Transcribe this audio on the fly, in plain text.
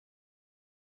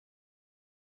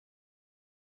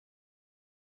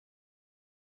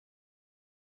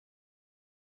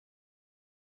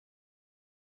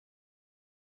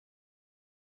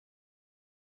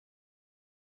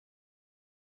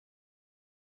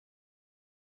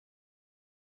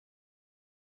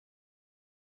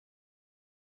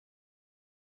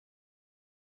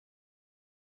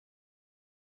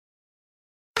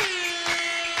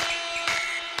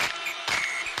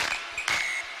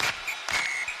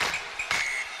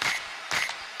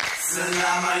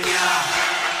Selamanya,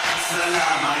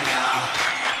 selamanya,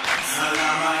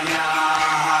 selamanya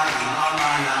Harimau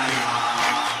Malaya.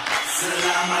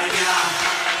 Selamanya,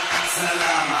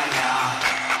 selamanya,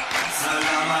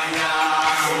 selamanya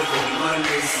hukum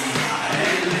Malaysia.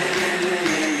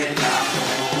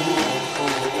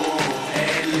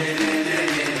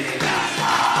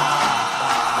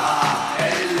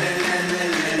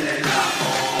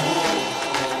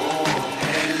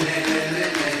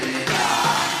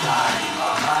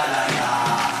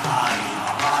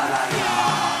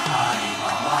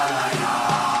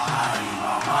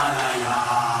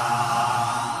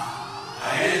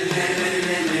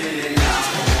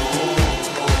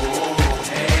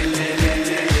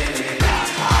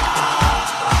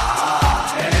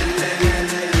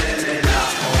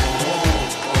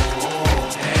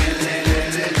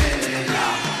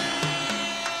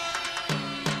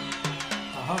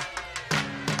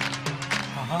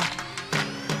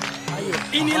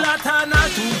 Inilah tanah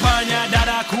tumpahnya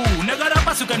darahku, negara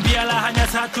pasukan piala hanya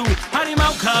satu.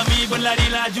 Harimau kami berlari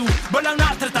laju, belang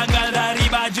nak tertanggal dari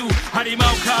baju.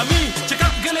 Harimau kami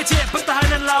cekap gelecek,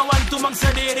 pertahanan lawan tumbang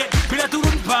sederet. Bila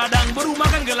turun padang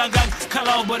berumahkan gelanggang,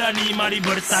 kalau berani mari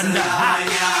bertanda.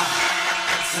 Selamanya,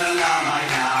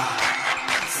 selamanya,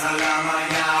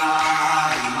 selamanya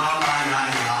Harimau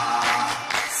Malaya.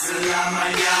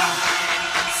 Selamanya,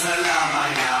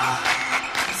 selamanya,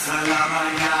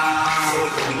 selamanya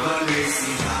hukum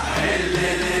Malaysia.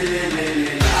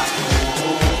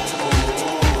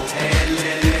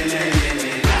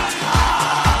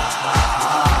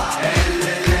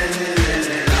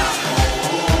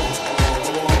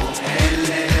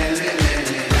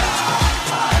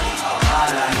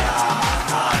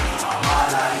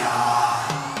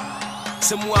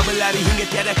 Semua berlari hingga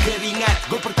tiada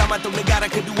keringat. Gol pertama untuk negara,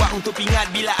 kedua untuk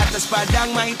pingat. Bila atas padang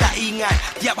main tak ingat,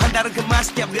 tiap hantaran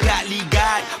kemas, tiap gerak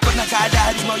ligat. Pernahkah ada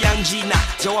harimau yang jinak?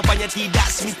 Jawapannya tidak,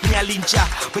 semestinya lincah.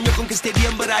 Menyokong ke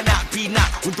stadium beranak pinak.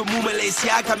 Untukmu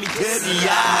Malaysia kami teriak.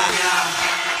 Selamanya,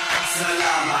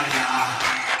 selamanya,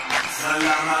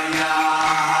 selamanya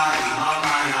Harimau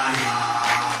Malaya.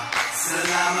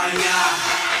 Selamanya,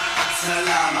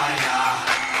 selamanya,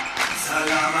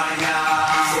 selamanya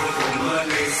hukum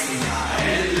Malaysia.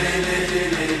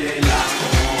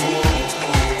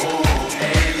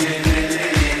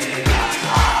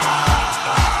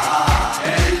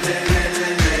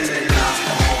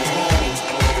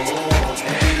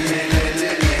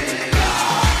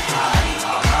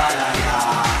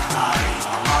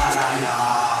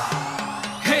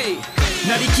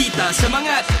 Mari kita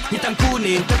semangat, hitam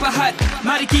kuning terpahat.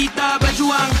 Mari kita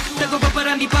berjuang, teguh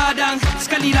berperang di padang.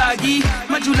 Sekali lagi,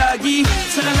 maju lagi,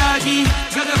 serang lagi.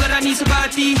 Gagah berani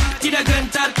sebati, tidak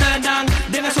gentar tenang.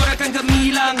 Dengan sorakan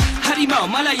gemilang, Harimau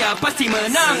Malaya pasti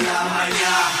menang.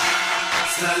 Selamanya,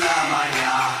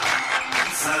 selamanya,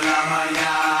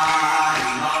 selamanya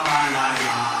Harimau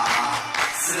Malaya.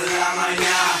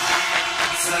 Selamanya,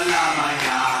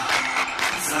 selamanya,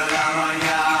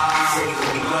 selamanya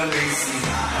hukum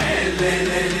Malaysia.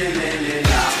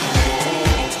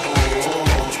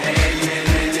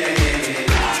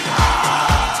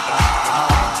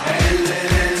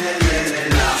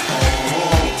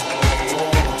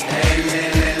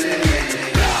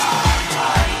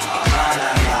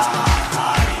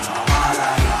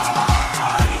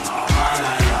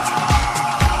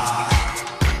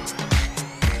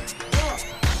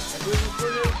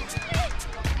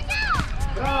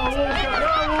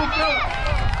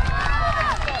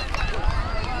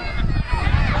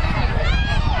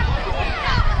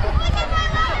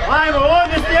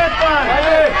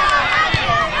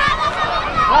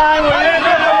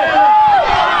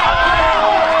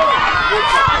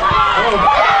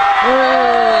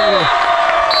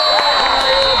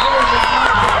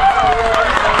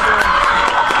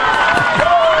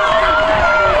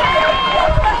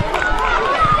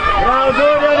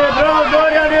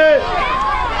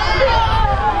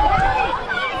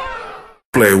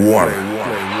 Play one.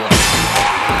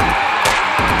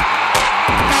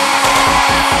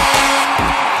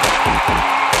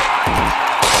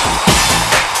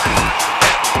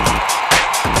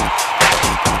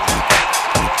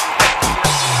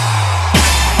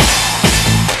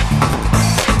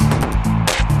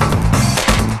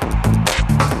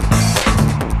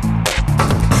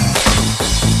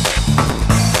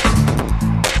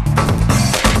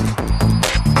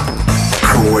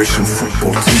 Croatian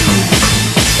football team.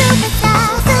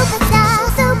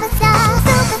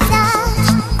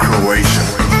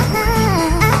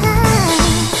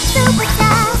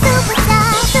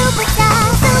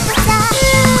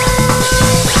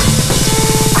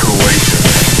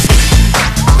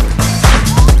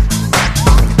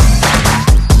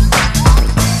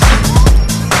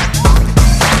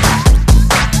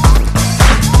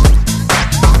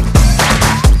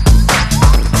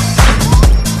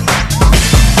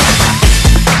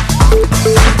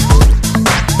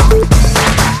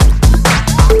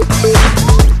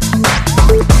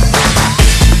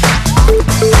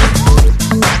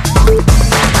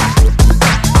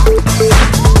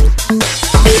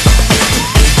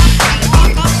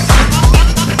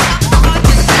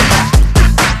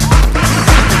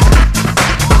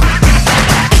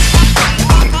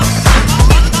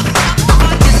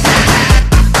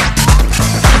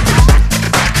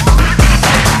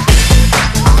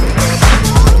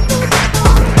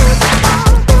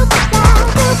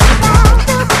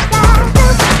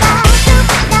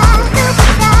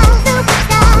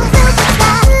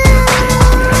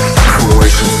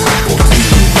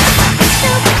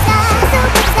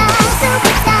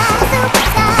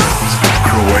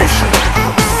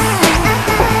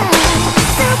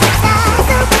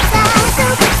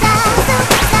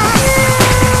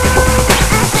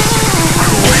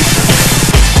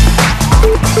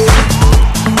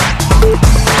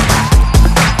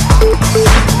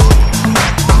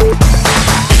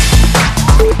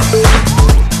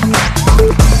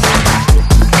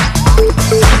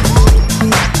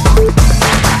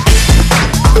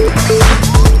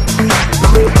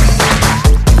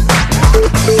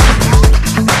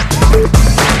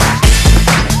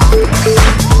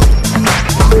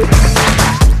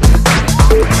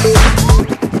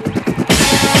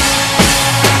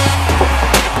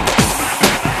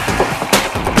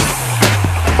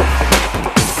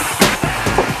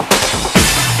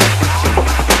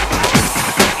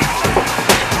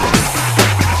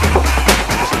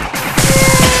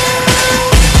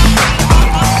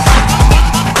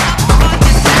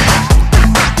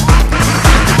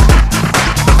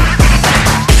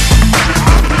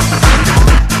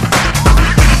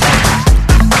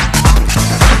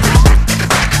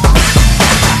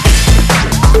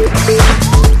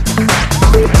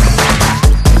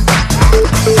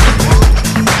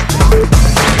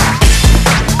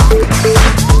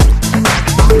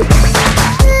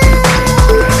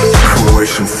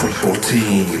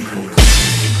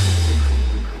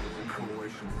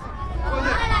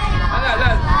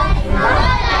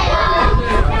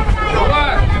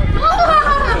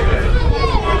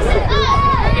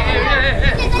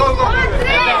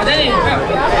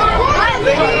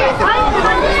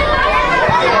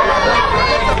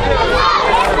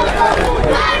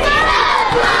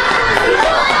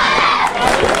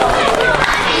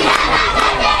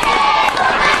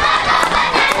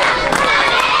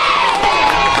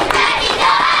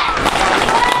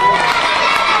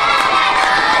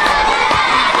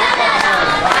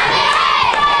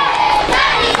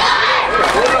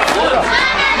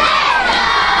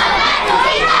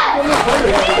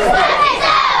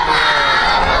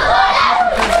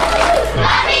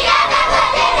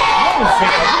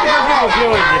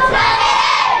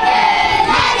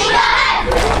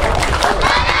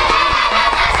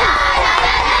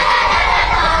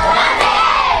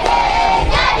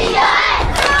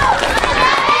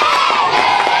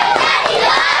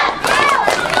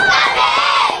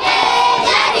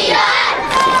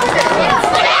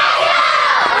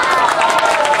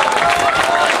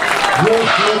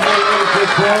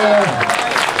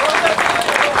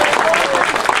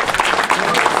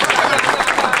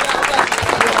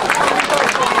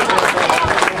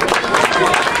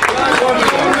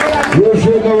 Još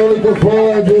jedno veliko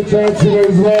hvala dječacima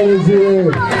iz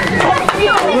Malezije.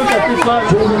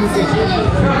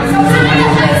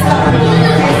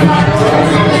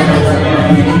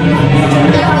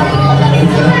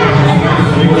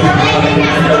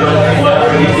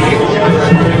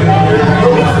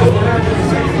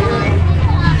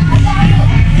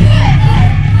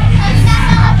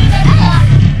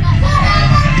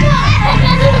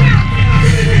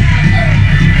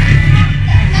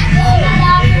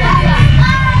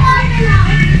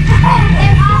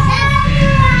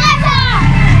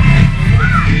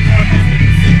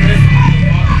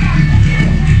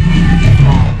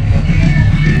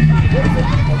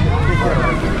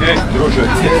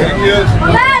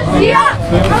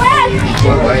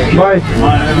 Vai,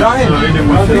 dai,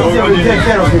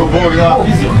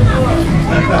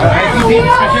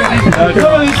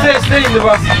 dove stai in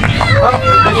bas?